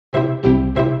Hello,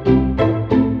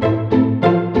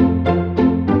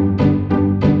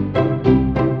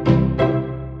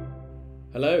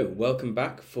 welcome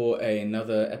back for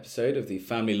another episode of the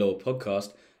Family Law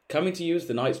Podcast, coming to you as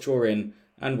the nights draw in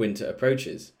and winter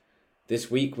approaches.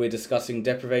 This week we're discussing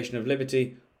deprivation of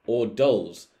liberty, or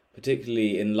DOLS,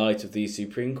 particularly in light of the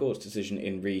Supreme Court's decision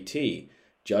in Re T,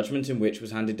 judgment in which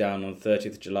was handed down on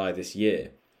 30th July this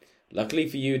year. Luckily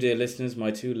for you, dear listeners,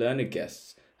 my two learned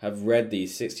guests have read the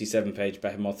 67-page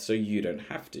behemoth, so you don't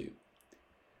have to.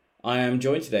 I am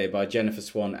joined today by Jennifer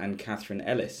Swan and Catherine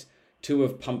Ellis, two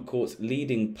of Pump Court's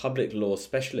leading public law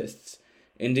specialists.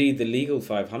 Indeed, the Legal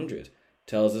 500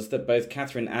 tells us that both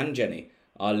Catherine and Jenny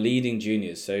are leading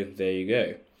juniors, so there you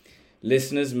go.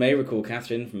 Listeners may recall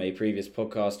Catherine from a previous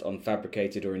podcast on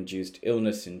fabricated or induced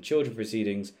illness in children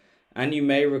proceedings, and you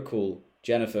may recall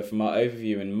Jennifer from our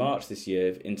overview in March this year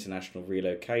of international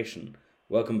relocation.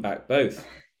 Welcome back both.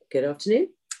 Good afternoon.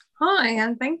 Hi,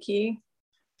 and thank you.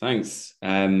 Thanks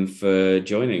for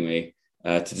joining me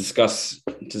to discuss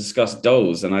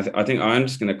DOLS. And I think I'm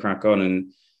just going to crack on.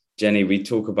 And Jenny, we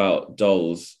talk about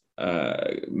DOLS.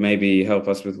 Maybe help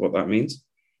us with what that means.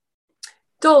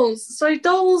 DOLS. So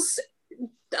DOLS,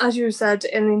 as you said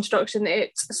in the introduction,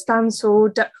 it stands for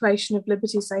Deprivation of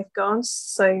Liberty Safeguards.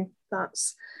 So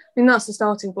that's the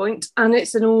starting point. And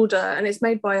it's an order, and it's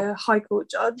made by a High Court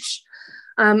judge.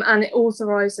 And it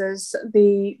authorises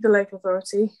the local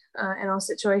authority in our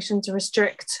situation to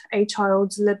restrict a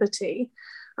child's liberty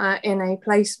in a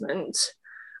placement.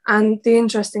 And the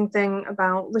interesting thing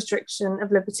about restriction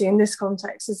of liberty in this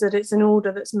context is that it's an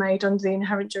order that's made under the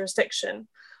inherent jurisdiction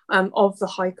of the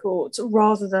High Court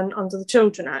rather than under the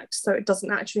Children Act. So it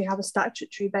doesn't actually have a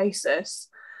statutory basis.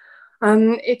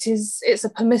 It's a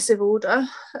permissive order,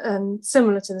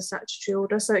 similar to the statutory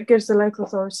order. So it gives the local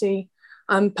authority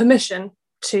permission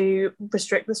to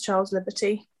restrict this child's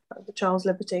liberty,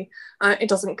 It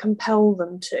doesn't compel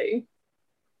them to,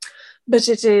 but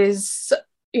it is,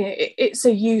 it's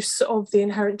a use of the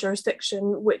inherent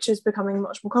jurisdiction, which is becoming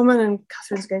much more common, and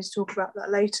Catherine's going to talk about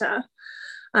that later.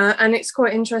 And it's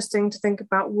quite interesting to think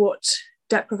about what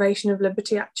deprivation of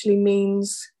liberty actually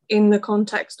means in the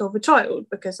context of a child,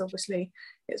 because obviously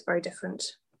it's very different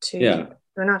to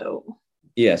an adult.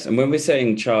 Yes, and when we're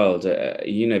saying child,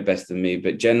 you know best than me,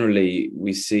 but generally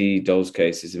we see DOLS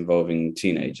cases involving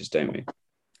teenagers, don't we?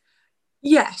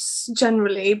 Yes,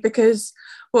 generally, because,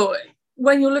 well,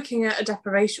 when you're looking at a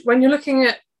deprivation, when you're looking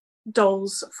at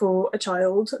DOLS for a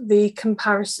child, the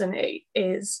comparison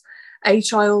is a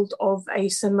child of a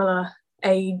similar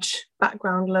age,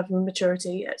 background, level of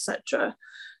maturity, etc.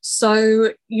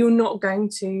 So you're not going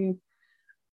to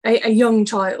a young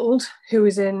child who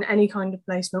is in any kind of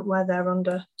placement where they're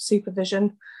under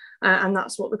supervision, and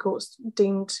that's what the court's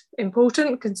deemed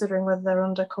important, considering whether they're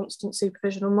under constant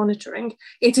supervision or monitoring.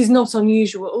 It is not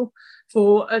unusual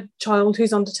for a child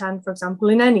who's under 10, for example,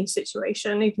 in any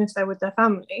situation, even if they're with their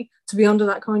family, to be under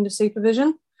that kind of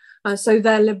supervision. So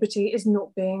their liberty is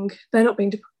they're not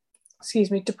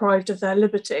being deprived of their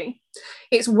liberty.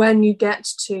 It's when you get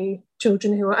to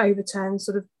children who are over 10,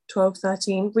 sort of 12,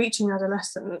 13, reaching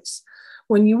adolescence,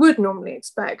 when you would normally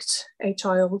expect a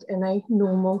child in a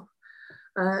normal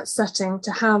setting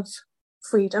to have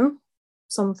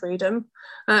some freedom,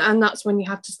 and that's when you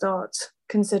have to start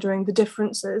considering the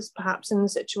differences perhaps in the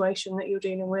situation that you're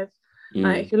dealing with.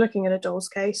 If you're looking at a DOLS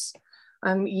case,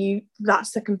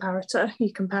 that's the comparator.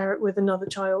 You compare it with another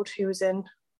child who is in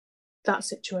that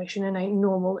situation in a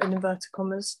normal, in inverted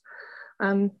commas,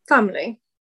 family.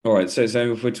 All right, so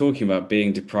if we're talking about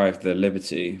being deprived of their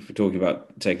liberty, if we're talking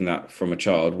about taking that from a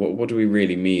child, what do we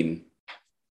really mean?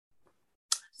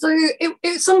 So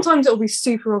sometimes it'll be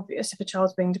super obvious if a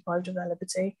child's being deprived of their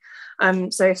liberty.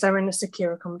 So if they're in a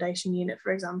secure accommodation unit,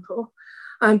 for example.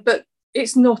 But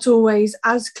it's not always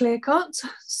as clear-cut.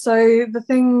 So the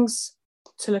things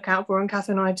to look out for, and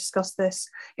Catherine and I discussed this,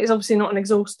 it's obviously not an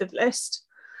exhaustive list,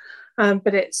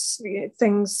 but it's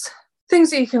things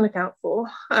that you can look out for.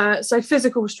 So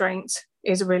physical restraint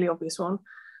is a really obvious one.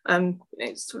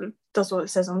 It sort of does what it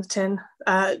says on the tin.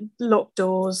 Locked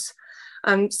doors.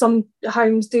 Some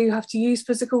homes do have to use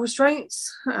physical restraints,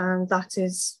 and that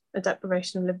is a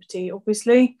deprivation of liberty,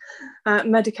 obviously.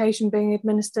 Medication being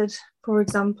administered, for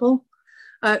example.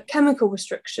 Chemical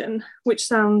restriction, which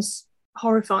sounds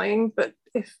horrifying, but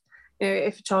if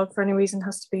a child for any reason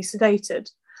has to be sedated,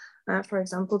 for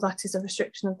example, that is a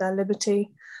restriction of their liberty.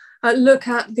 Look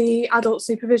at the adult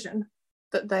supervision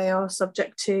that they are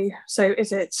subject to. So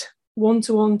is it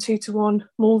 1-to-1, 2-to-1,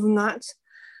 more than that?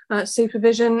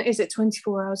 Supervision, is it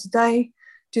 24 hours a day?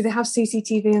 Do they have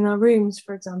CCTV in their rooms,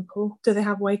 for example? Do they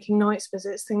have waking nights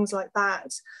visits, things like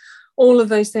that? all of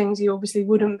those things you obviously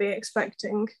wouldn't be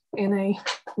expecting in a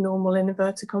normal, in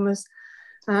inverted commas,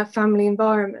 family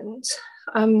environment.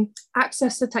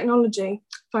 Access to technology,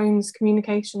 phones,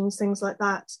 communications, things like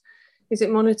that. Is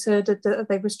it monitored? Are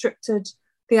they restricted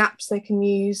the apps they can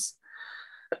use?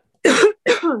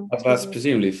 That's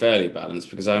presumably fairly balanced,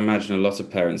 because I imagine a lot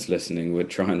of parents listening would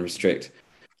try and restrict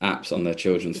apps on their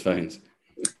children's phones.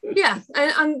 Yeah,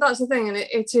 and that's the thing, and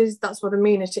that's what I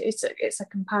mean. It's a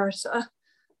comparator.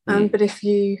 But if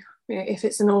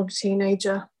it's an older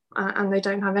teenager and they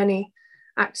don't have any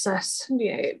access,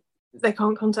 they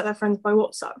can't contact their friends by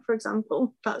WhatsApp, for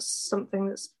example. That's something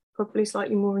that's probably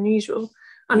slightly more unusual,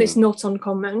 and it's not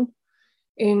uncommon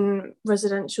in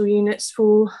residential units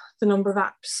for the number of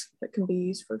apps that can be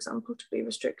used, for example, to be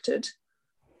restricted.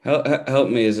 Help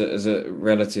me as a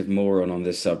relative moron on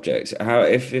this subject. How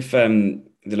if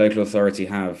the local authority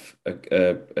have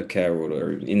a care order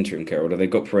or an interim care order, they've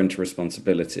got parental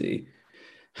responsibility.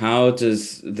 How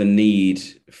does the need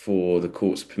for the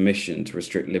court's permission to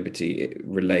restrict liberty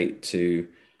relate to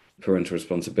parental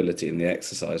responsibility and the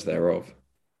exercise thereof?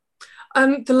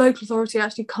 The local authority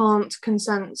actually can't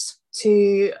consent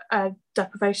to a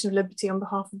deprivation of liberty on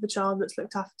behalf of the child that's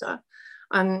looked after.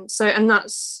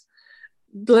 That's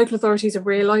the local authorities are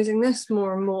realising this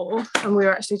more and more, and we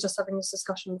were actually just having this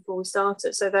discussion before we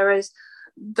started. So there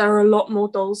are a lot more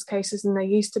dolls cases than there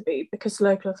used to be, because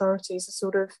local authorities are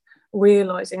sort of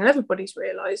realising, and everybody's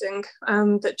realising,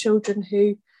 that children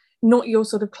who, not your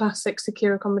sort of classic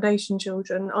secure accommodation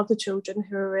children, other children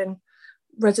who are in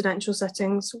residential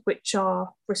settings which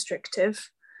are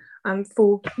restrictive,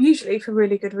 usually for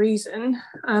really good reason,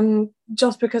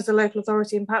 just because the local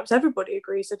authority and perhaps everybody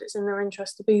agrees that it's in their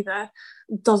interest to be there,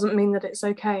 doesn't mean that it's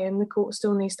okay, and the court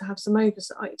still needs to have some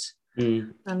oversight.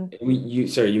 You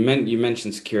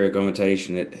mentioned secure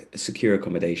accommodation.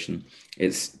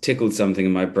 It's tickled something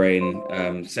in my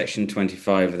brain. Section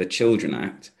 25 of the Children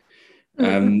Act.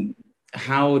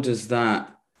 How does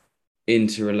that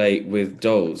interrelate with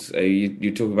dolls?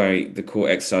 You talk about the court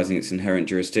exercising its inherent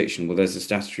jurisdiction. Well, there's a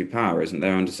statutory power, isn't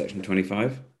there, under Section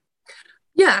 25?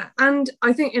 Yeah, and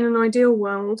I think in an ideal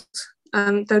world,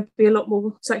 there'd be a lot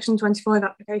more Section 25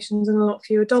 applications and a lot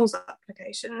fewer dolls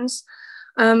applications.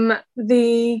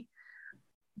 The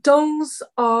dolls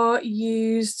are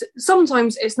used,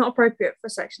 sometimes it's not appropriate for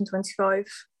a Section 25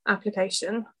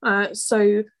 application.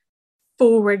 So,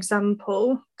 for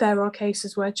example, there are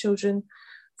cases where children,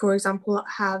 for example,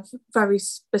 have very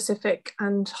specific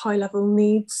and high-level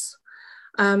needs,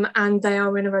 and they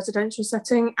are in a residential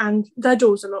setting and their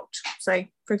doors are locked,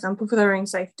 say, for example, for their own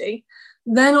safety.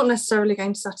 They're not necessarily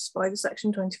going to satisfy the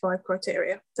Section 25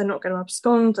 criteria. They're not going to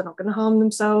abscond, they're not going to harm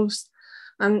themselves,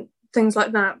 and things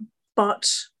like that.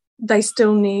 But they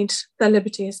still need, their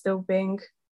liberty is still being,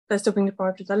 they're still being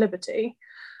deprived of their liberty.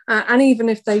 And even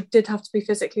if they did have to be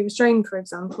physically restrained, for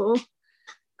example,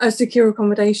 a secure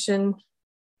accommodation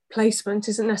placement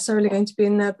isn't necessarily going to be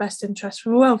in their best interest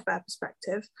from a welfare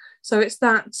perspective. So it's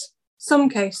that some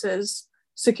cases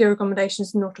secure accommodation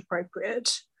is not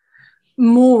appropriate.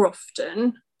 More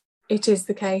often, it is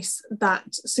the case that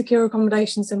secure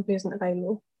accommodation simply isn't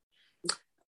available.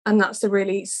 And that's the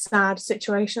really sad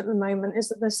situation at the moment, is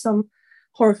that there's some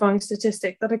horrifying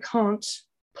statistic that I can't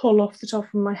pull off the top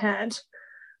of my head.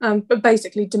 But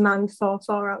basically demand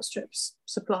far outstrips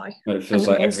supply. Well, it feels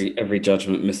like every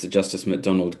judgment Mr. Justice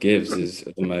McDonald gives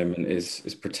at the moment is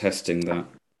protesting that.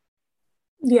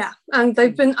 Yeah, and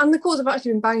the courts have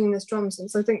actually been banging this drum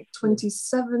since I think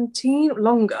 2017,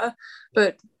 longer.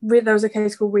 But there was a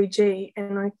case called Re G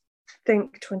in I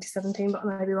think 2017, but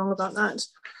I may be wrong about that.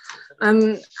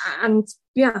 And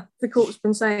yeah, the court's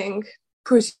been saying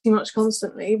pretty much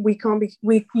constantly,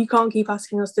 you can't keep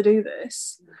asking us to do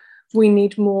this. We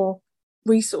need more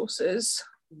resources,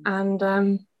 and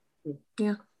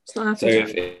it's not happening. So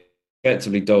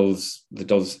effectively, the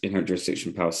dolls inherent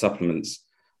jurisdiction power supplements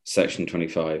Section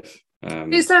 25.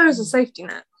 It's there as a safety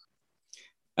net.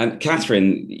 And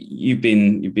Catherine, you've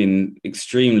been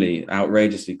extremely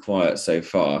outrageously quiet so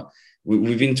far.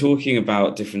 We've been talking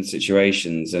about different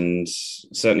situations, and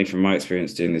certainly from my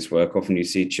experience doing this work, often you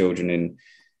see children in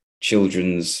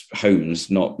children's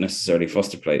homes, not necessarily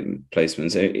foster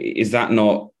placements. Is that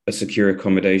not a secure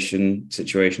accommodation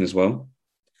situation as well?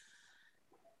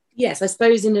 Yes, I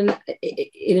suppose in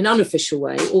an unofficial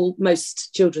way,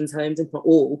 most children's homes, if not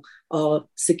all, are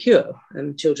secure,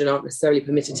 and children aren't necessarily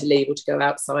permitted to leave or to go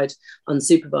outside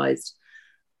unsupervised.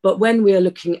 But when we are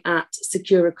looking at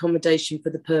secure accommodation for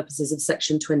the purposes of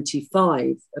Section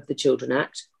 25 of the Children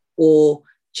Act, or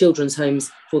children's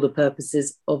homes for the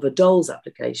purposes of a dolls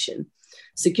application,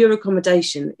 Secure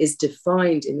accommodation is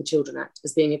defined in the Children Act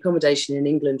as being accommodation in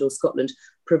England or Scotland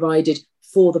provided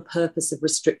for the purpose of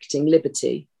restricting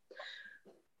liberty.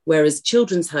 Whereas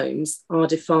children's homes are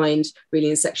defined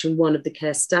really in Section 1 of the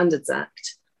Care Standards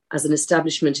Act as an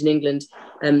establishment in England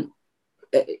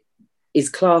is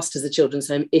classed as a children's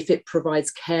home if it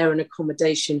provides care and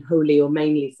accommodation wholly or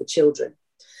mainly for children.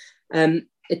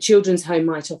 A children's home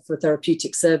might offer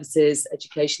therapeutic services,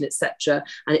 education, etc.,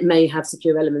 and it may have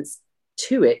secure elements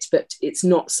to it, but it's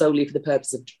not solely for the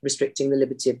purpose of restricting the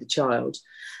liberty of the child.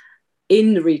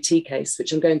 In the RET case,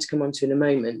 which I'm going to come on to in a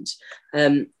moment,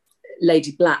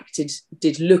 Lady Black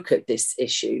did look at this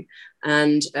issue,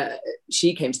 and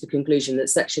she came to the conclusion that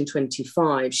Section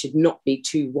 25 should not be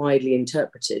too widely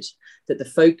interpreted, that the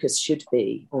focus should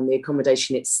be on the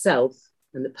accommodation itself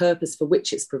and the purpose for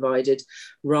which it's provided,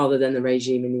 rather than the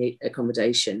regime in the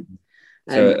accommodation.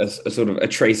 So a sort of a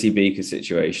Tracy Beaker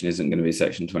situation isn't going to be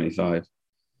Section 25?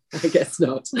 I guess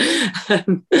not.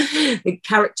 The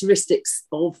characteristics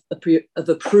of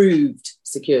approved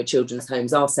secure children's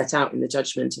homes are set out in the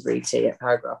judgment of RET at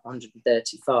paragraph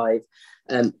 135.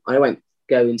 I won't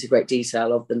go into great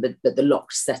detail of them, but the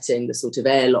locked setting, the sort of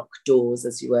airlock doors,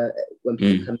 as you were when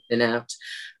people come in and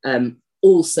out.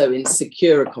 Also in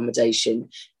secure accommodation,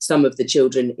 some of the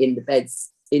children in the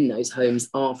beds in those homes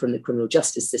are from the criminal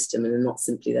justice system and are not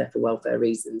simply there for welfare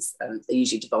reasons. They're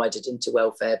usually divided into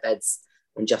welfare beds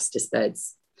and justice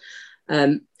beds.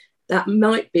 That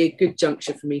might be a good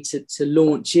juncture for me to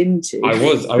launch into.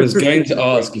 I was going to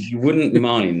ask if you wouldn't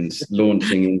mind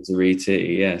launching into RET,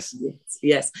 yes.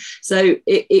 Yes. So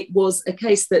it was a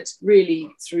case that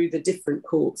really, through the different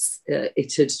courts,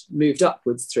 it had moved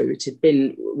upwards through. It had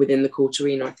been within the court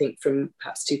arena, I think, from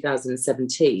perhaps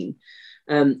 2017,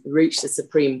 reached the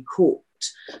Supreme Court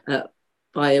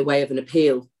by a way of an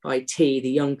appeal by T, the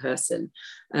young person,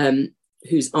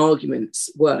 whose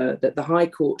arguments were that the High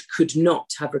Court could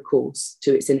not have recourse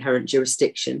to its inherent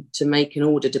jurisdiction to make an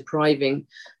order depriving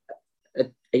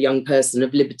a young person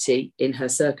of liberty in her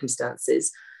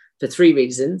circumstances for three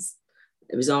reasons.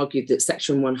 It was argued that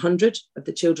Section 100 of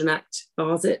the Children Act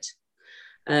bars it.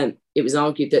 It was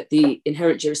argued that the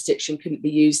inherent jurisdiction couldn't be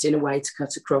used in a way to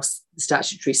cut across the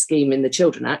statutory scheme in the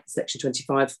Children Act, Section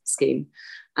 25 scheme.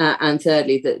 And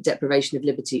thirdly, that deprivation of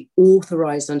liberty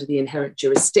authorised under the inherent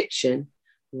jurisdiction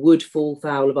would fall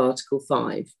foul of Article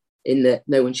 5, in that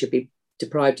no one should be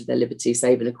deprived of their liberty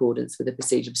save in accordance with the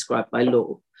procedure prescribed by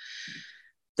law.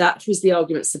 That was the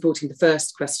argument supporting the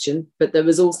first question, but there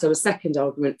was also a second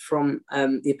argument from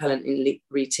the appellant in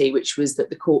RET, which was that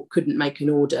the court couldn't make an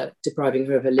order depriving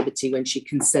her of her liberty when she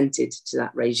consented to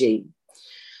that regime.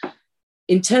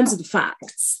 In terms of the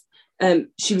facts,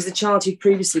 she was a child who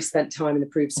previously spent time in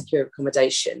approved secure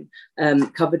accommodation,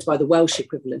 covered by the Welsh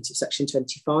equivalent of Section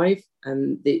 25.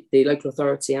 The local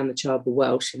authority and the child were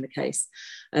Welsh in the case.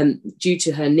 Due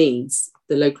to her needs,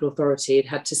 the local authority had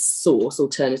had to source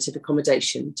alternative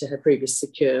accommodation to her previous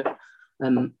secure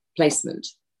placement.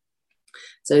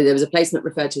 So there was a placement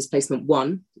referred to as placement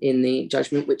 1 in the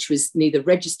judgment, which was neither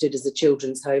registered as a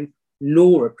children's home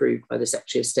nor approved by the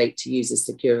Secretary of State to use as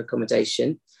secure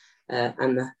accommodation.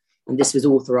 And this was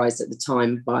authorised at the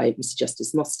time by Mr.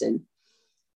 Justice Mostyn.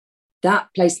 That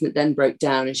placement then broke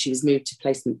down and she was moved to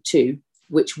placement 2,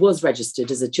 which was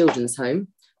registered as a children's home,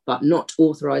 but not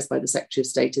authorised by the Secretary of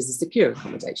State as a secure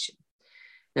accommodation.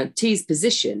 Now, T's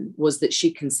position was that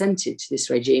she consented to this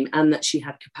regime and that she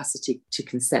had capacity to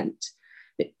consent.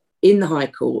 But in the High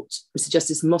Court, Mr.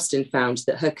 Justice Mostyn found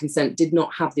that her consent did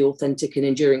not have the authentic and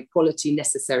enduring quality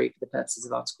necessary for the purposes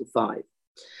of Article 5.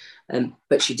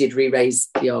 But she did re-raise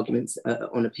the arguments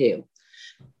on appeal.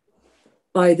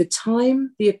 By the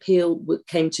time the appeal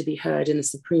came to be heard in the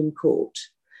Supreme Court,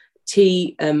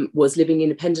 T was living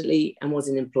independently and was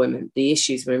in employment. The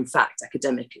issues were in fact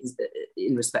academic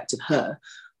in respect of her.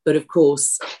 But of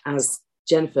course, as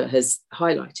Jennifer has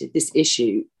highlighted, this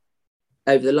issue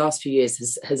over the last few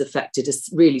years has affected a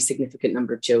really significant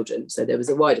number of children. So there was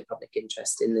a wider public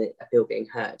interest in the appeal being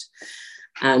heard.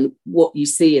 And what you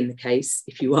see in the case,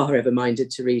 if you are ever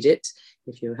minded to read it,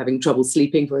 if you're having trouble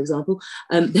sleeping, for example,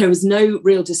 there was no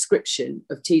real description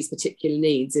of T's particular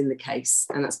needs in the case.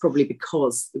 And that's probably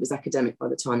because it was academic by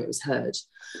the time it was heard.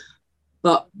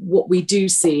 But what we do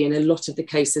see in a lot of the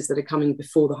cases that are coming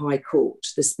before the High Court,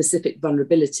 the specific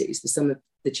vulnerabilities for some of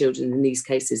the children in these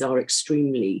cases are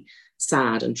extremely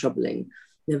sad and troubling.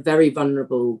 They're very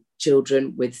vulnerable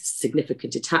children with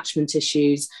significant attachment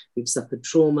issues, who've suffered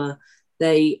trauma.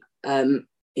 They, in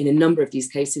a number of these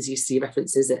cases, you see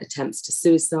references at attempts to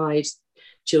suicide,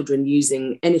 children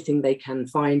using anything they can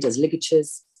find as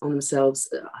ligatures on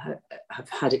themselves. Have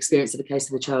had experience of a case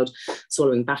of a child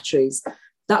swallowing batteries.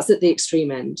 That's at the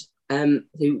extreme end.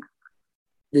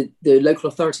 The local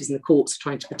authorities and the courts are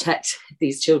trying to protect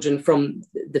these children from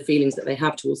the feelings that they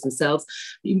have towards themselves.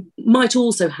 You might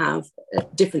also have a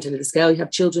different end of the scale. You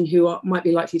have children who might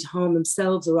be likely to harm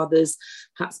themselves or others,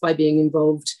 perhaps by being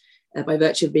involved, by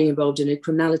virtue of being involved in a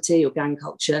criminality or gang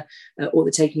culture, or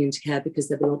they're taken into care because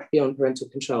they're beyond parental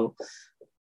control.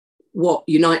 What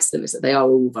unites them is that they are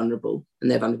all vulnerable, and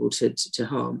they're vulnerable to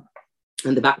harm.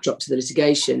 And the backdrop to the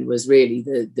litigation was really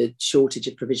the shortage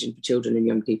of provision for children and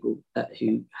young people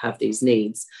who have these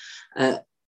needs.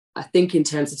 I think in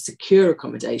terms of secure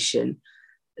accommodation,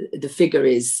 the figure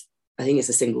is, I think it's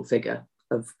a single figure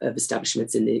of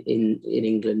establishments in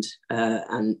England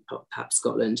and perhaps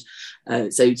Scotland.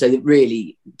 So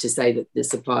really to say that the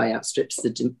supply outstrips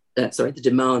the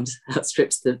demand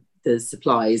outstrips the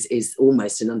supplies is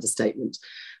almost an understatement.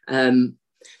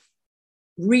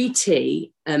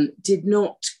 RETI did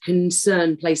not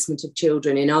concern placement of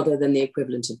children in other than the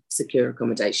equivalent of secure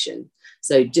accommodation.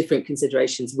 So different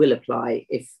considerations will apply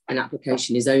if an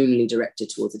application is only directed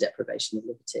towards a deprivation of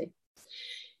liberty.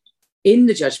 In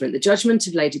the judgment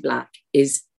of Lady Black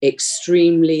is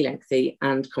extremely lengthy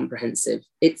and comprehensive.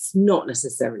 It's not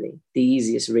necessarily the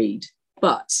easiest read,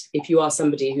 but if you are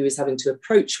somebody who is having to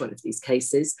approach one of these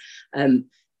cases,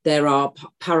 there are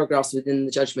paragraphs within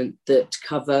the judgment that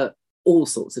cover all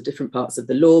sorts of different parts of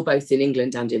the law, both in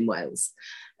England and in Wales.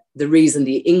 The reason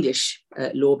the English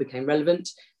law became relevant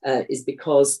is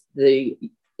because the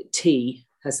T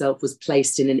herself was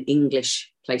placed in an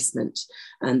English placement,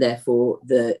 and therefore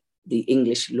the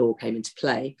English law came into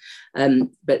play.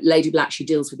 But Lady Black, she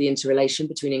deals with the interrelation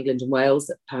between England and Wales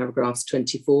at paragraphs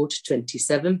 24 to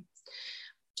 27.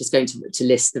 Just going to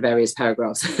list the various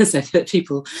paragraphs so that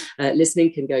people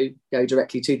listening can go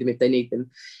directly to them if they need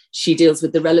them. She deals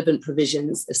with the relevant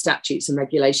provisions of statutes and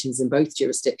regulations in both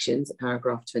jurisdictions at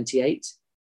paragraph 28.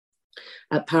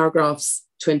 At paragraphs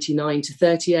 29 to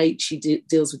 38, she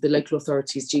deals with the local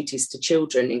authorities' duties to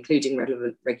children, including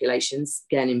relevant regulations,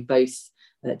 again in both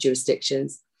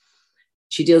jurisdictions.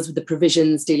 She deals with the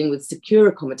provisions dealing with secure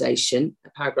accommodation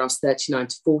at paragraphs 39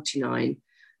 to 49,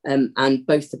 and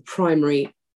both the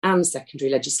primary and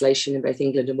secondary legislation in both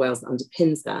England and Wales that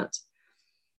underpins that.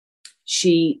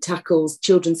 She tackles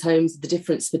children's homes, the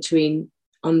difference between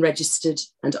unregistered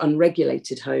and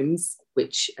unregulated homes,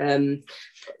 which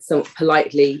somewhat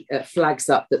politely flags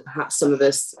up that perhaps some of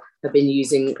us have been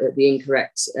using the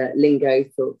incorrect lingo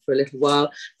for a little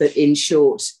while. But in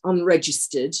short,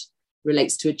 unregistered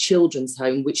relates to a children's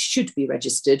home, which should be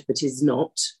registered, but is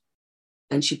not.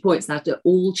 And she points out that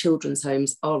all children's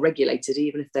homes are regulated,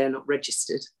 even if they are not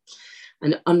registered.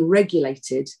 And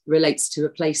unregulated relates to a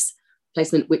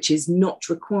placement which is not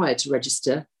required to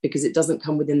register because it doesn't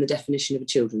come within the definition of a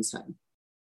children's home.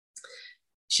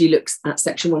 She looks at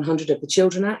Section 100 of the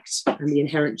Children Act and the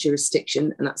inherent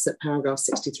jurisdiction, and that's at paragraph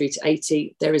 63 to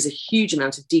 80. There is a huge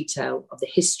amount of detail of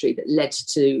the history that led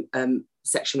to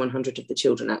Section 100 of the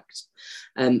Children Act.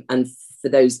 And for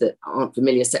those that aren't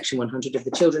familiar, Section 100 of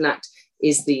the Children Act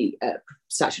is the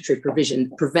statutory provision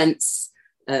that prevents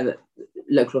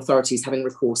local authorities having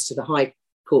recourse to the High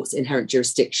Court's inherent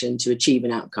jurisdiction to achieve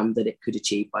an outcome that it could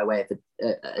achieve by way of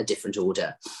a different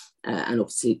order. And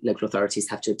obviously local authorities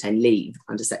have to obtain leave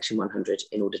under Section 100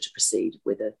 in order to proceed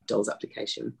with a DOLS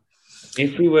application.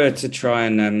 If we were to try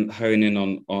and hone in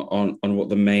on what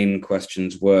the main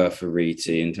questions were for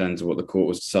RETI in terms of what the court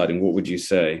was deciding, what would you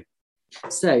say?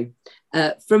 So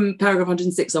from paragraph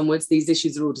 106 onwards, these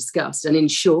issues are all discussed. And in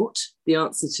short, the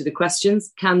answer to the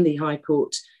questions, can the High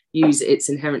Court use its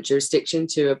inherent jurisdiction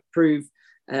to approve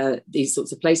these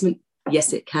sorts of placement?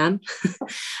 Yes, it can.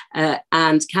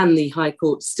 And can the High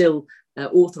Court still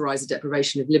authorise a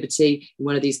deprivation of liberty in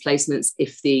one of these placements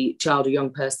if the child or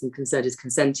young person concerned is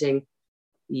consenting?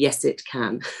 Yes, it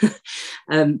can.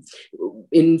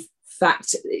 In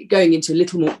fact, going into a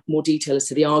little more detail as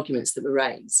to the arguments that were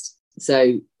raised.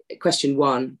 So question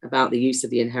 1 about the use of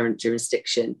the inherent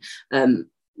jurisdiction,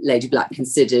 Lady Black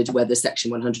considered whether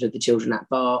Section 100 of the Children Act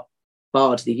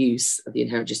barred the use of the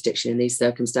inherent jurisdiction in these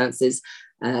circumstances.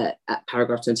 At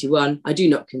paragraph 21, I do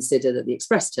not consider that the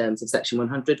express terms of Section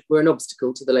 100 were an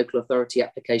obstacle to the local authority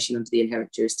application under the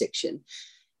inherent jurisdiction.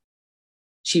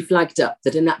 She flagged up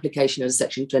that an application under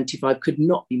Section 25 could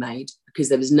not be made because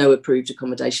there was no approved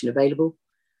accommodation available,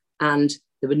 and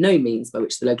there were no means by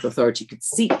which the local authority could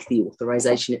seek the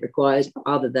authorisation it required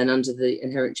other than under the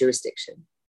inherent jurisdiction.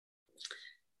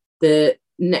 The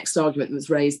next argument that was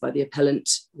raised by the appellant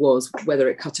was whether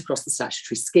it cut across the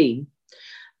statutory scheme.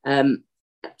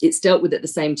 It's dealt with at the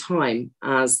same time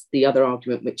as the other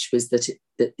argument, which was that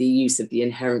that the use of the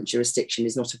inherent jurisdiction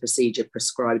is not a procedure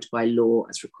prescribed by law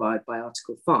as required by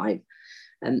Article 5.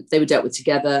 They were dealt with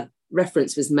together.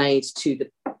 Reference was made to the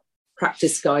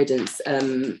practice guidance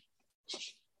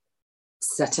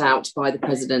set out by the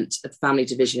President of the Family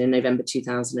Division in November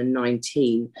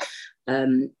 2019,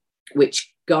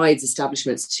 which guides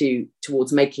establishments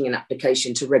towards making an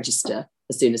application to register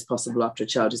as soon as possible after a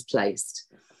child is placed.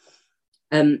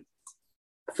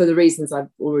 For the reasons I've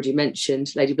already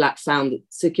mentioned, Lady Black found that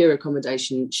secure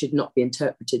accommodation should not be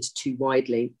interpreted too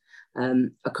widely.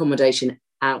 Accommodation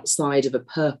outside of a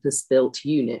purpose-built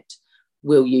unit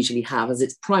will usually have as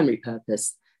its primary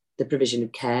purpose the provision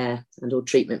of care and or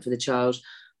treatment for the child,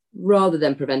 rather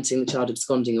than preventing the child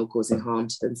absconding or causing harm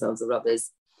to themselves or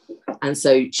others. And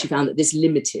so she found that this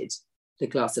limited the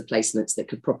class of placements that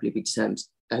could properly be termed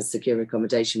as secure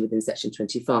accommodation within Section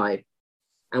 25.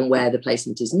 And where the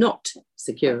placement is not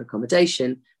secure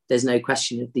accommodation, there's no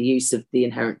question of the use of the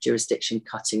inherent jurisdiction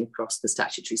cutting across the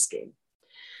statutory scheme.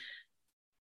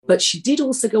 But she did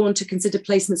also go on to consider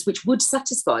placements which would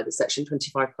satisfy the Section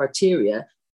 25 criteria,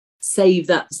 save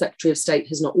that the Secretary of State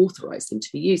has not authorised them to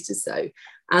be used as so.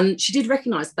 And she did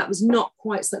recognise that that was not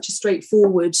quite such a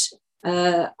straightforward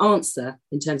answer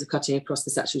in terms of cutting across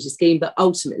the statutory scheme, but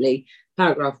ultimately,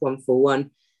 paragraph 141,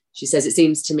 she says, it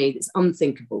seems to me that it's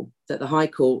unthinkable that the High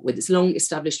Court, with its long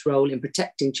established role in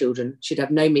protecting children, should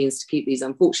have no means to keep these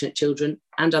unfortunate children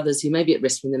and others who may be at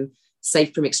risk from them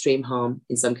safe from extreme harm,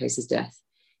 in some cases death.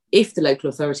 If the local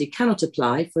authority cannot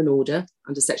apply for an order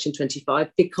under Section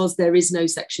 25 because there is no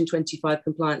Section 25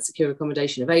 compliant secure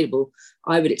accommodation available,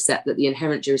 I would accept that the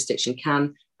inherent jurisdiction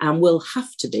can and will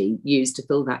have to be used to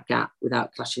fill that gap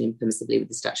without clashing impermissibly with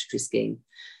the statutory scheme.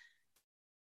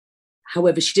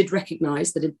 However, she did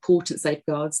recognise that important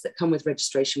safeguards that come with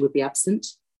registration would be absent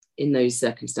in those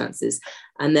circumstances.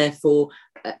 And therefore,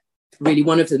 really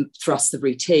one of the thrusts of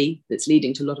RET that's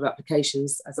leading to a lot of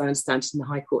applications, as I understand it in the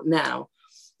High Court now,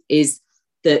 is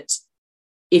that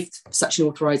if such an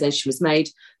authorisation was made,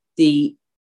 the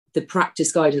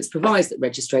practice guidance provides that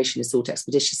registration is sought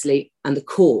expeditiously and the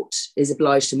court is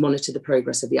obliged to monitor the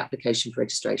progress of the application for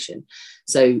registration.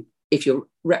 So if you're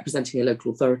representing a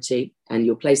local authority and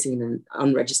you're placing in an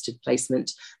unregistered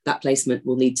placement, that placement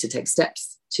will need to take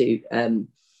steps to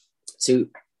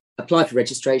apply for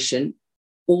registration.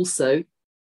 Also,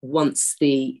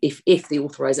 if the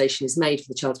authorisation is made for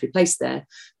the child to be placed there,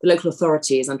 the local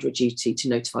authority is under a duty to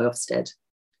notify Ofsted,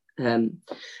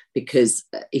 because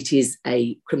it is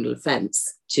a criminal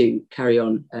offence to carry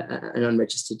on an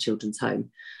unregistered children's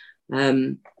home.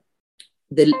 Coming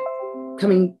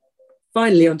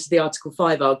finally onto the Article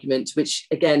 5 argument, which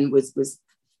again was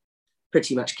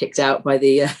pretty much kicked out by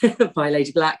by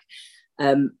Lady Black.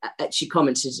 She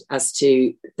commented as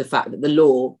to the fact that the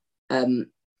law,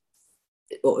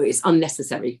 or it's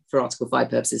unnecessary for Article 5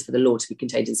 purposes for the law to be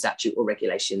contained in statute or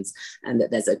regulations, and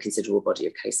that there's a considerable body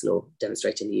of case law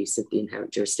demonstrating the use of the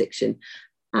inherent jurisdiction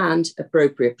and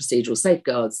appropriate procedural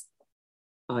safeguards,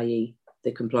 i.e.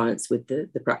 the compliance with the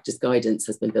practice guidance,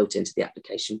 has been built into the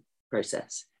application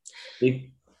process.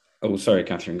 Oh, sorry,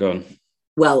 Catherine, go on.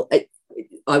 Well,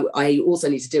 I also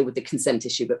need to deal with the consent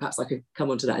issue, but perhaps I could come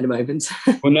on to that in a moment.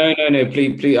 Well, no,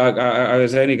 please. I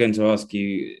was only going to ask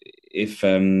you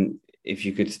if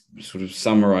you could sort of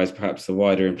summarise perhaps the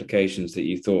wider implications that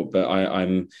you thought, but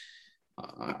I'm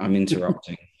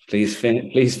interrupting. Please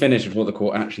finish with what the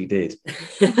court actually did.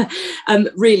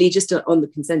 Really, just on the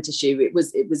consent issue, it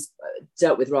was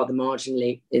dealt with rather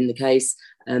marginally in the case.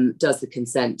 Does the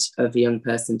consent of a young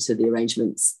person to the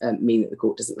arrangements mean that the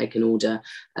court doesn't make an order?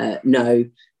 No.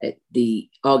 The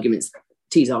arguments,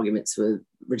 T's arguments, were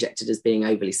rejected as being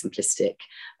overly simplistic,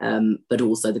 but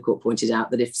also the court pointed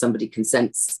out that if somebody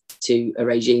consents to a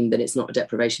regime, then it's not a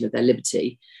deprivation of their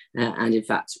liberty, and in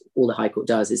fact all the High Court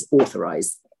does is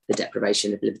authorise the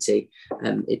deprivation of liberty.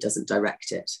 It doesn't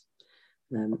direct it.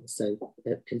 So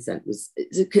consent was,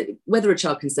 whether a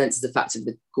child consents is a factor for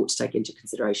the court to take into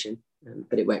consideration,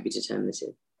 but it won't be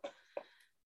determinative.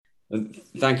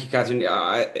 Thank you, Catherine.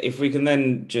 If we can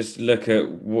then just look at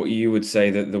what you would say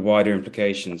that the wider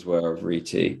implications were of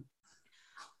RET.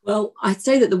 Well, I'd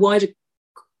say that the wider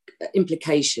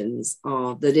implications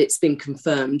are that it's been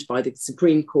confirmed by the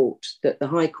Supreme Court that the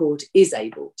High Court is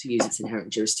able to use its inherent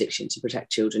jurisdiction to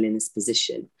protect children in this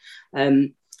position.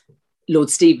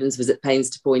 Lord Stevens was at pains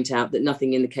to point out that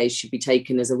nothing in the case should be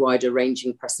taken as a wider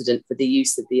ranging precedent for the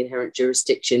use of the inherent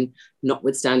jurisdiction,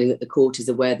 notwithstanding that the court is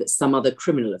aware that some other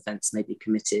criminal offence may be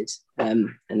committed. And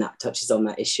that touches on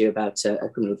that issue about a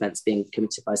criminal offence being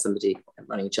committed by somebody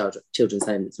running a children's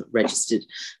home that's not registered.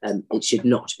 It should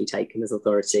not be taken as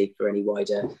authority for any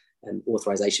wider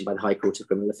authorisation by the High Court of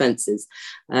Criminal Offences.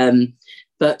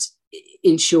 But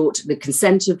in short, the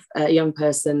consent of a young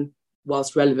person,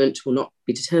 whilst relevant, will not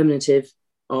be determinative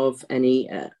of any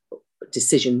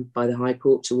decision by the High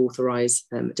Court to authorise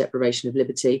deprivation of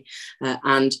liberty,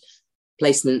 and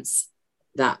placements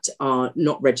that are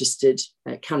not registered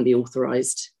can be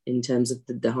authorised in terms of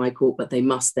the High Court, but they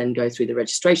must then go through the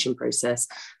registration process.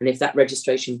 And if that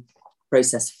registration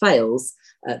process fails,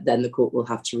 then the court will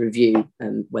have to review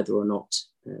whether or not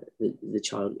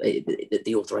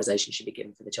the authorisation should be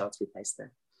given for the child to be placed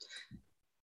there.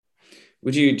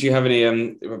 Do you have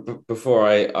any before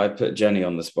I put Jenny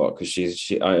on the spot, because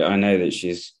I know that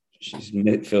she's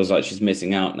feels like she's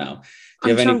missing out now. Do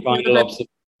you have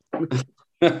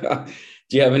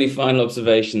any final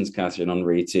observations, Catherine, on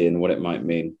RETI and what it might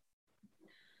mean?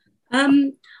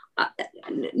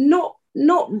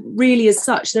 Not really as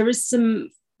such. There is some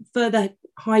further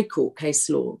High Court case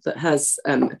law that has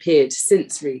appeared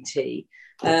since RETI,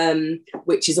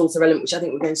 which is also relevant, which I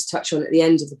think we're going to touch on at the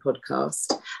end of the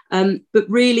podcast. But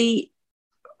really,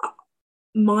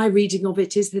 my reading of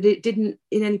it is that it didn't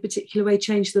in any particular way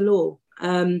change the law.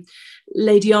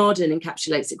 Lady Arden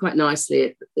encapsulates it quite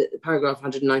nicely at paragraph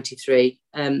 193,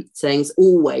 saying it's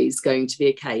always going to be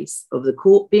a case of the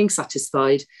court being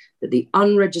satisfied that the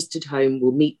unregistered home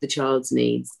will meet the child's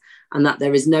needs and that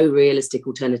there is no realistic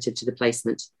alternative to the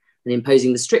placement, and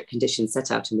imposing the strict conditions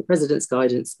set out in the President's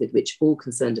guidance with which all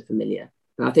concerned are familiar.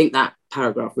 And I think that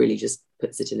paragraph really just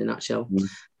puts it in a nutshell.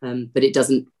 But it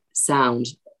doesn't sound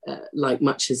like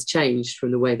much has changed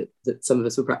from the way that some of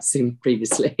us were practicing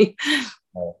previously.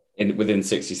 Within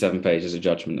 67 pages of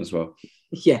judgment as well.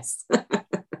 Yes.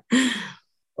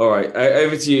 All right,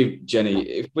 over to you, Jenny.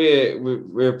 If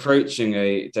we're approaching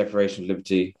a deprivation of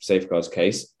liberty safeguards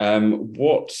case,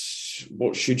 what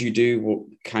should you do? What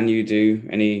can you do?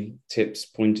 Any tips,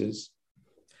 pointers?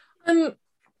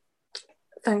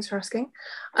 Thanks for asking.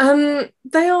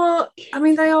 They're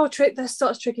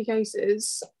such tricky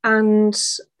cases, and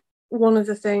one of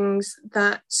the things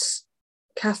that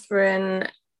Catherine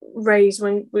raised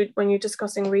when you're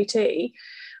discussing RETI,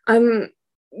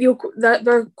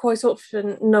 there are quite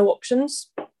often no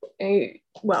options.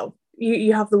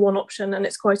 You have the one option, and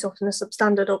it's quite often a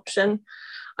substandard option,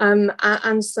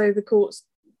 and so the court's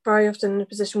very often in a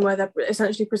position where they're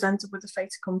essentially presented with a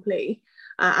fait accompli,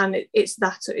 and it's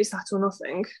that or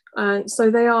nothing.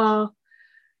 So they are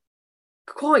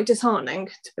quite disheartening,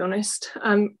 to be honest,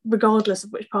 regardless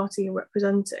of which party you're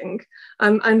representing.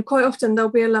 And quite often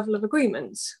there'll be a level of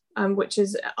agreement, which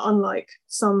is unlike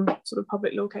some sort of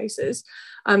public law cases.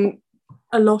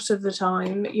 A lot of the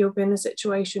time you'll be in a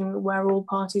situation where all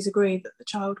parties agree that the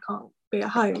child can't be at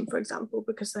home, for example,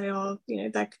 because their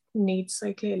needs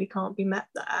so clearly can't be met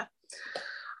there.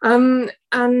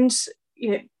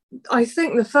 I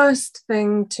think the first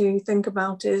thing to think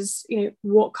about is,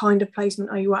 what kind of placement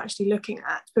are you actually looking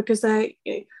at? Because a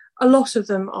lot of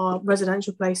them are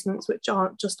residential placements which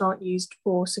aren't used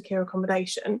for secure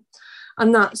accommodation,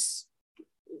 and that's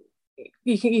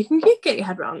you can get your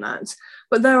head around that.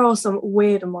 But there are some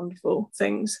weird and wonderful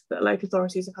things that local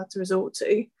authorities have had to resort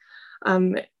to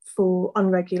for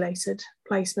unregulated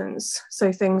placements.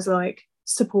 So things like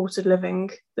supported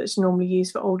living that's normally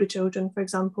used for older children, for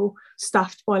example,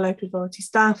 staffed by local authority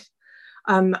staff,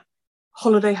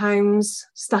 holiday homes,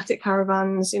 static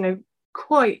caravans,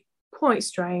 quite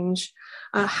strange.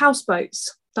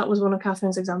 Houseboats, that was one of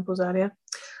Catherine's examples earlier.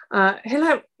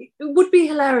 It would be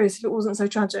hilarious if it wasn't so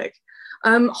tragic.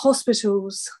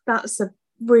 Hospitals, that's a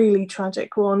really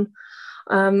tragic one.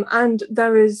 And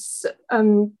there is,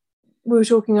 we were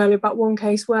talking earlier about one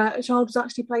case where a child was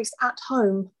actually placed at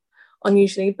home,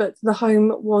 unusually, but the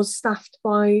home was staffed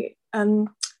by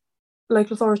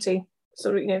local authority.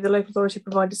 So, the local authority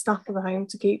provided staff for the home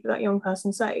to keep that young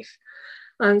person safe.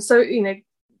 And so, the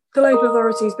local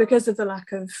authorities, because of the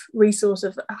lack of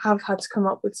resources, have had to come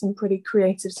up with some pretty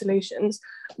creative solutions,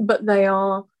 but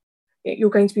you're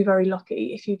going to be very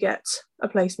lucky if you get a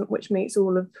placement which meets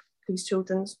all of these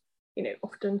children's,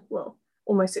 often,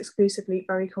 almost exclusively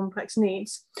very complex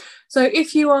needs. So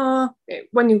if you are,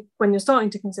 when you're starting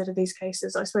to consider these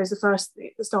cases, I suppose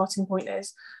the starting point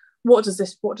is, what does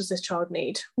this child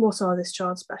need? What are this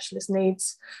child's specialist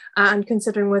needs? And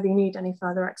considering whether you need any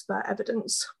further expert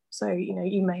evidence. So,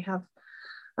 you may have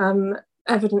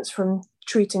evidence from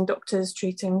treating doctors,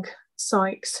 treating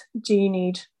psychs. Do you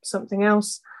need something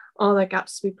else? Are there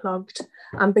gaps to be plugged?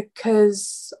 And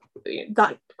because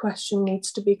that question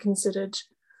needs to be considered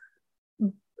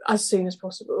as soon as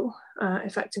possible,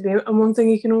 effectively. And one thing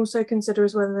you can also consider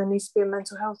is whether there needs to be a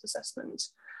mental health assessment,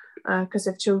 because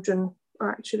if children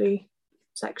are actually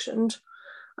sectioned,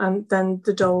 then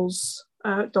the dolls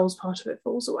part of it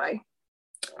falls away.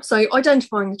 So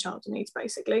identifying the child's needs,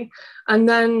 basically, and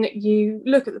then you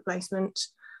look at the placement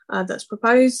that's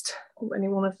proposed, any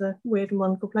one of the weird and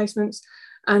wonderful placements,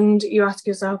 and you ask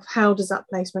yourself, how does that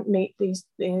placement meet these,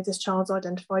 this child's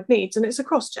identified needs? And it's a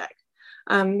cross-check,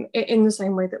 in the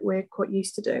same way that we're quite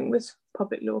used to doing with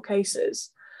public law cases.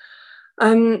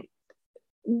 It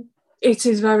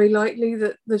is very likely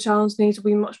that the child's needs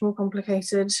will be much more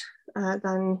complicated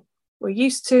than we're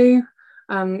used to.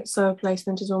 So a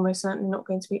placement is almost certainly not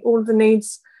going to meet all of the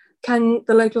needs. Can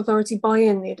the local authority buy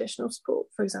in the additional support,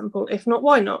 for example? If not,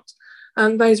 why not?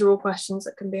 Those are all questions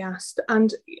that can be asked.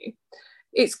 And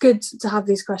it's good to have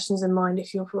these questions in mind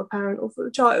if you're for a parent or for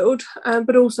a child,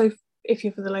 but also if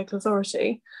you're for the local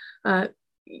authority,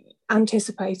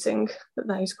 anticipating that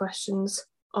those questions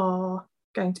are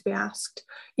going to be asked.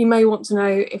 You may want to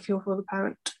know, if you're for the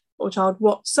parent or child,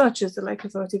 what searches the local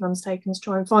authority have undertaken to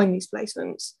try and find these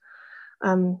placements.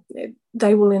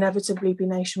 They will inevitably be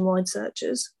nationwide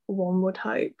searches, one would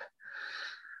hope.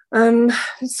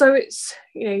 So it's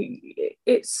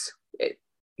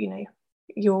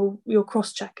you're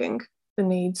cross-checking the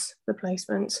needs, the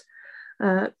placement,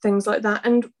 things like that.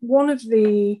 And one of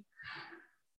the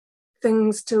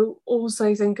things to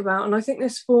also think about, and I think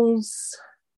this falls,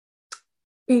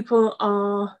 people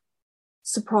are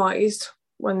surprised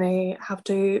when they're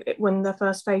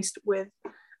first faced with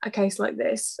a case like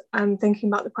this, and thinking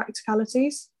about the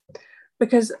practicalities,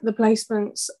 because the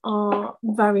placements are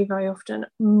very, very often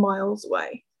miles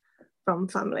away from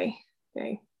family,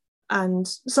 and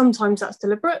sometimes that's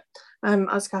deliberate.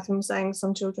 As Catherine was saying,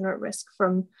 some children are at risk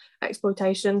from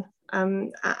exploitation,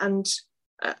 and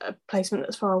a placement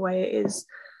that's far away is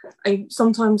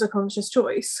sometimes a conscious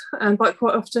choice, but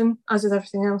quite often, as with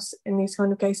everything else in these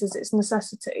kind of cases, it's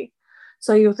necessity.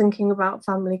 So you're thinking about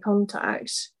family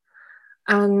contact,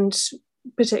 and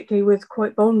particularly with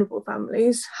quite vulnerable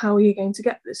families, how are you going to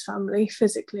get this family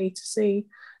physically to see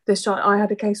this child? I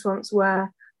had a case once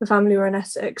where the family were in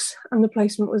Essex and the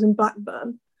placement was in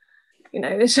Blackburn.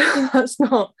 That's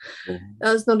not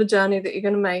a journey that you're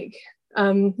going to make.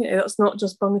 That's not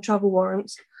just bung a travel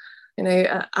warrant,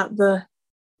 at the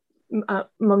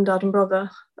mum, dad and brother,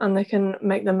 and they can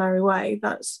make their merry way.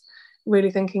 That's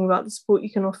really thinking about the support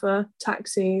you can offer,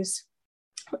 taxis,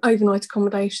 overnight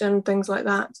accommodation, things like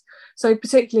that. So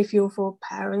particularly if you're for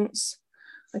parents,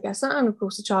 I guess, and of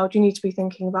course a child, you need to be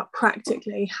thinking about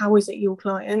practically how is it your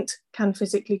client can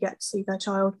physically get to see their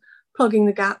child, plugging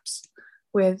the gaps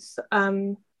with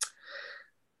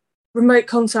remote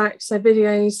contact, so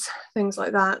videos, things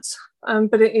like that.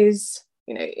 But it is,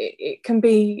 it can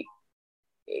be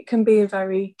a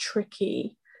very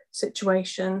tricky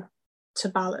situation to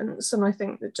balance, and I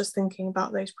think that just thinking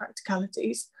about those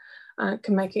practicalities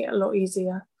can make it a lot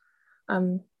easier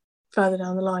further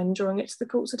down the line, drawing it to the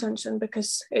court's attention,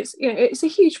 because it's a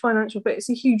huge financial, but it's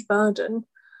a huge burden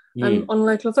on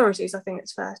local authorities. I think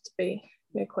it's fair to be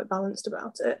quite balanced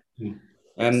about it.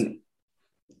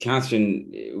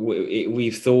 Catherine,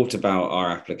 we've thought about our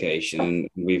application.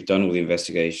 We've done all the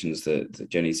investigations that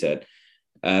Jenny said.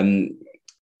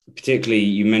 Particularly,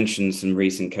 you mentioned some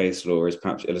recent case law as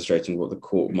perhaps illustrating what the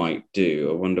court might do.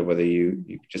 I wonder whether you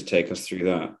could just take us through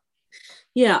that.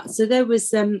 Yeah, so there was,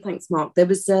 thanks Mark, there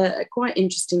was a quite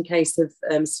interesting case of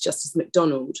Sir Justice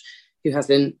MacDonald, who has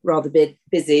been rather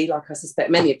busy, like I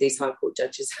suspect many of these High Court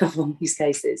judges have on these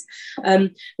cases.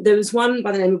 There was one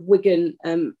by the name of Wigan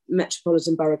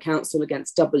Metropolitan Borough Council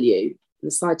against W. And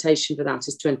the citation for that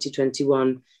is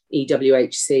 2021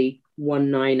 EWHC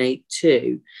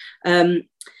 1982.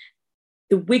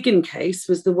 The Wigan case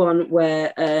was the one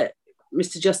where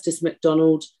Mr. Justice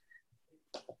MacDonald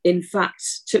in fact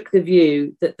took the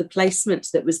view that the placement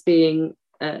that was being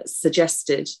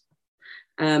suggested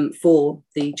for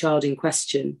the child in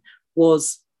question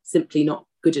was simply not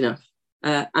good enough,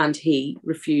 and he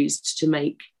refused to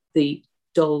make the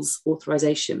doll's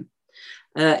authorisation.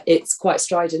 It's quite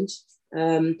strident,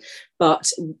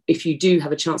 but if you do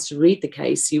have a chance to read the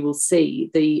case, you will see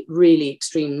the really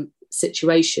extreme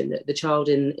situation that the child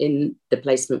in the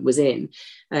placement was in.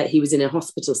 He was in a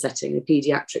hospital setting, a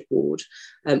paediatric ward,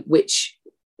 which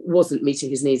wasn't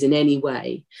meeting his needs in any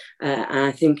way. And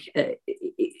I think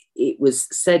it was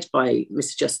said by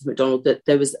Mr. Justice MacDonald that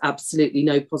there was absolutely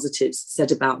no positives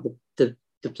said about the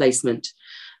placement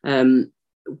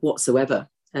whatsoever.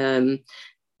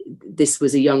 This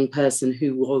was a young person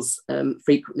who was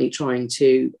frequently trying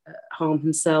to harm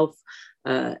himself.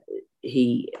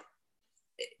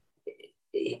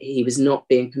 He was not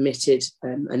being permitted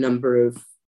a number of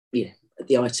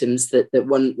the items that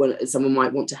someone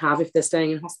might want to have if they're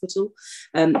staying in hospital.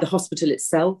 The hospital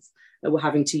itself were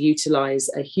having to utilise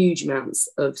a huge amounts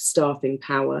of staffing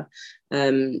power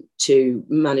to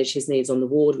manage his needs on the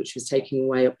ward, which was taking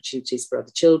away opportunities for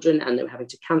other children, and they were having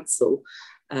to cancel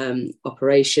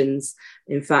operations.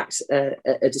 In fact,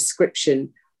 a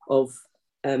description of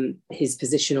his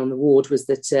position on the ward was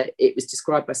that it was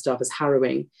described by staff as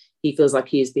harrowing. He feels like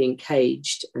he is being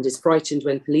caged and is frightened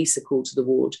when police are called to the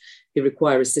ward who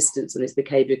require assistance, and his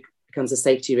behaviour becomes a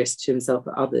safety risk to himself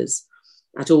or others.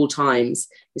 At all times,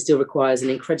 he still requires an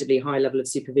incredibly high level of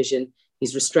supervision.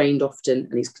 He's restrained often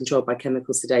and he's controlled by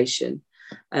chemical sedation.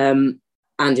 And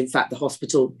in fact, the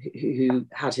hospital who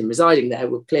had him residing there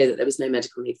were clear that there was no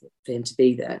medical need for him to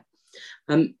be there.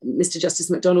 Mr.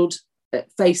 Justice MacDonald,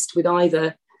 faced with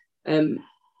either the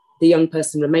young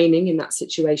person remaining in that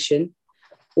situation,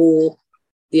 or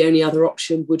the only other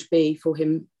option would be for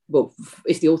him, well,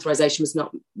 if the authorisation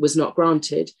was not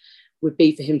granted, would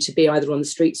be for him to be either on the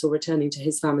streets or returning to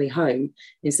his family home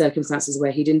in circumstances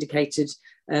where he'd indicated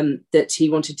that he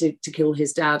wanted to kill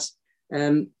his dad.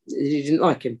 He didn't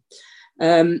like him.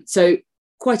 So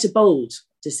quite a bold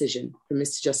decision from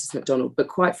Mr. Justice MacDonald, but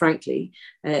quite frankly,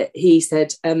 he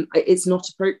said it's not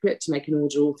appropriate to make an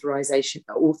order authorising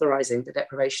the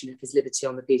deprivation of his liberty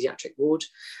on the paediatric ward.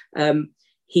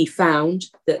 He found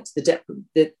that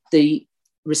the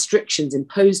restrictions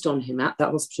imposed on him at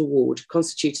that hospital ward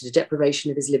constituted a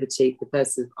deprivation of his liberty for the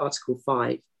purpose of Article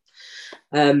 5.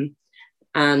 And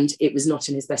it was not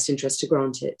in his best interest to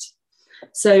grant it.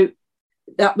 So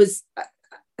that was, I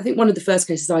think, one of the first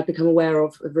cases I've become aware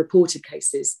of reported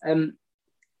cases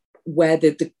where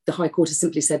the High Court has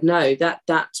simply said no.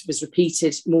 That was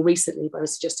repeated more recently by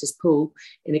Mr. Justice Poole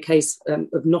in a case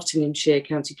of Nottinghamshire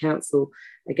County Council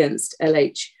against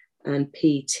LH and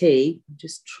PT. I'm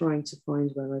just trying to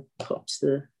find where I popped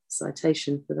the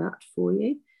citation for that for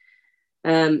you.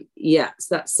 So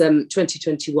that's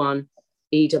 2021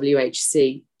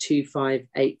 EWHC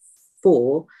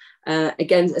 2584.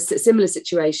 Again, a similar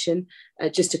situation,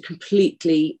 just a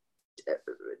completely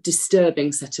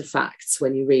disturbing set of facts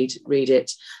when you read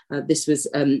it. This was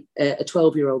a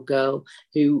 12-year-old girl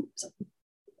who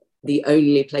the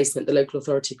only placement the local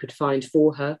authority could find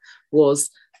for her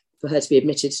was for her to be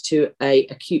admitted to an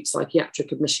acute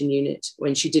psychiatric admission unit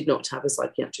when she did not have a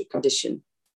psychiatric condition.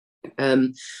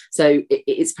 So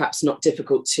it's perhaps not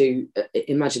difficult to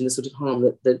imagine the sort of harm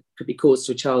that could be caused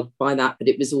to a child by that, but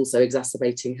it was also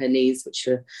exacerbating her needs, which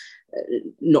are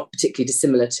not particularly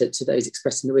dissimilar to those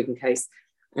expressed in the Wigan case.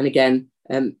 And again,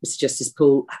 Mr. Justice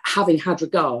Poole, having had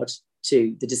regard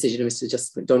to the decision of Mr.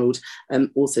 Justice MacDonald,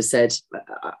 also said,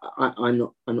 I'm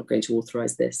not going to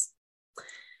authorise this.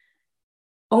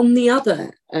 On the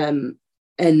other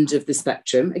end of the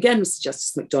spectrum, again, Mr.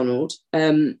 Justice MacDonald,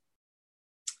 I'm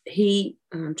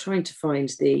trying to find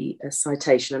the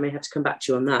citation, I may have to come back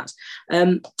to you on that,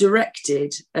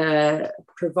 directed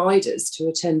providers to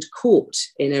attend court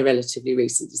in a relatively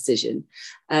recent decision.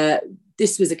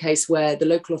 This was a case where the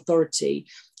local authority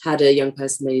had a young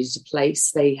person they needed to place.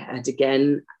 They had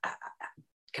again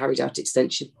carried out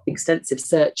extensive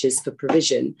searches for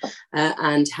provision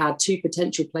and had two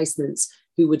potential placements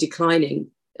who were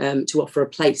declining to offer a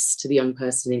place to the young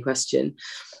person in question.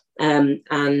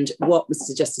 And what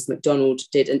Mr. Justice MacDonald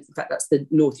did, and in fact that's the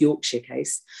North Yorkshire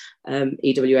case,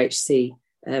 EWHC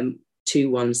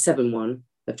 2171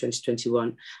 of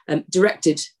 2021,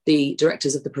 directed the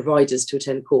directors of the providers to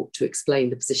attend court to explain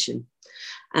the position.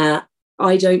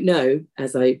 I don't know,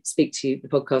 as I speak to you the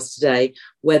podcast today,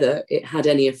 whether it had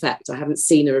any effect. I haven't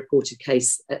seen a reported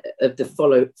case of the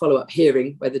follow-up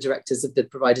hearing where the directors of the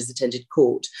providers attended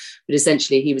court, but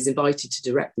essentially he was invited to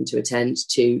direct them to attend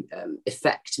to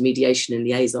effect mediation and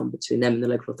liaison between them and the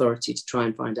local authority to try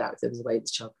and find out if there was a way this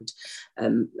child could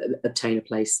obtain a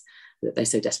place that they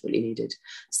so desperately needed.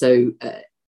 So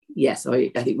yes, I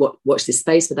think watch this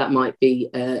space, but that might be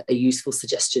a useful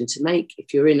suggestion to make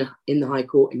if you're in the High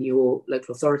Court and your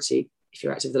local authority, if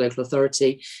you're active, the local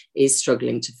authority is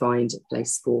struggling to find a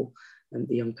place for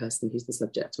the young person who's the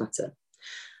subject matter.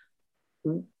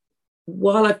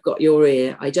 While I've got your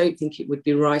ear, I don't think it would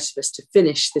be right of us to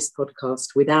finish this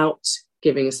podcast without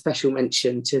giving a special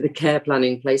mention to the Care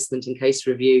Planning, Placement and Case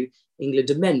Review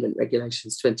England Amendment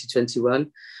Regulations 2021.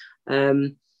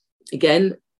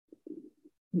 Again,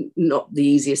 not the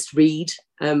easiest read,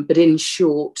 but in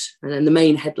short, and the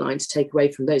main headline to take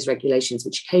away from those regulations,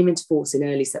 which came into force in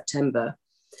early September,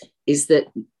 is that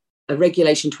a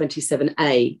Regulation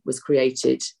 27A was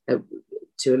created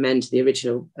to amend the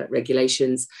original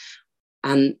regulations.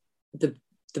 And the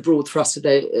broad thrust of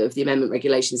the amendment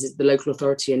regulations is the local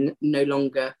authority are no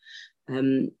longer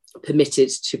permitted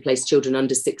to place children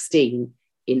under 16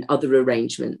 in other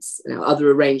arrangements. Now,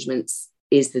 other arrangements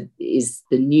is the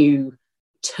new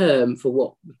term for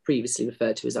what previously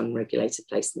referred to as unregulated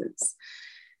placements.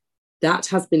 That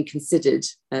has been considered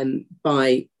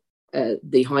by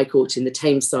the High Court in the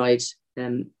Tameside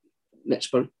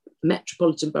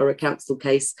Metropolitan Borough Council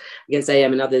case against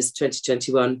AM and others,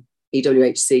 2021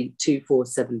 EWHC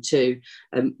 2472,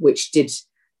 which did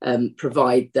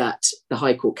provide that the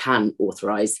High Court can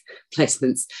authorise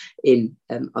placements in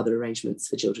other arrangements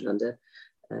for children under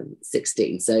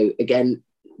 16. So again,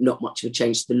 not much of a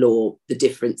change to the law. The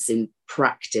difference in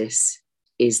practice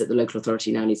is that the local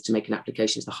authority now needs to make an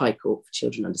application to the High Court for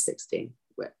children under 16,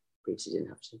 where previously didn't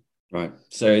have to. Right.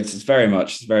 So it's very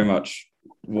much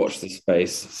watch the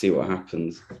space, see what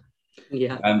happens.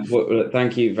 Yeah. Well,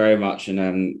 thank you very much,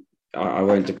 and I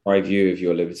won't deprive you of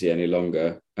your liberty any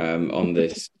longer on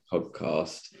this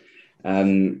podcast.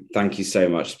 Thank you so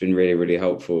much. It's been really, really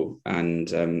helpful,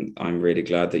 and I'm really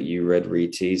glad that you read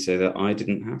Reed so that I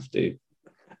didn't have to.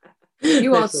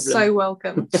 You are so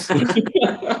welcome.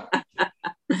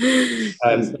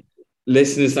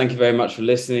 Listeners, thank you very much for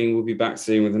listening. We'll be back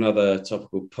soon with another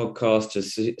topical podcast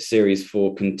as Series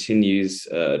 4 continues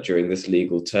during this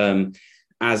legal term.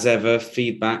 As ever,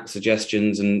 feedback,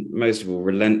 suggestions, and most of all,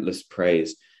 relentless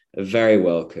praise are very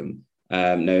welcome.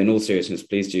 No, in all seriousness,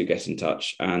 please do get in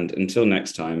touch. And until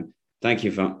next time, thank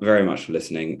you very much for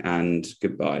listening, and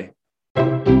goodbye.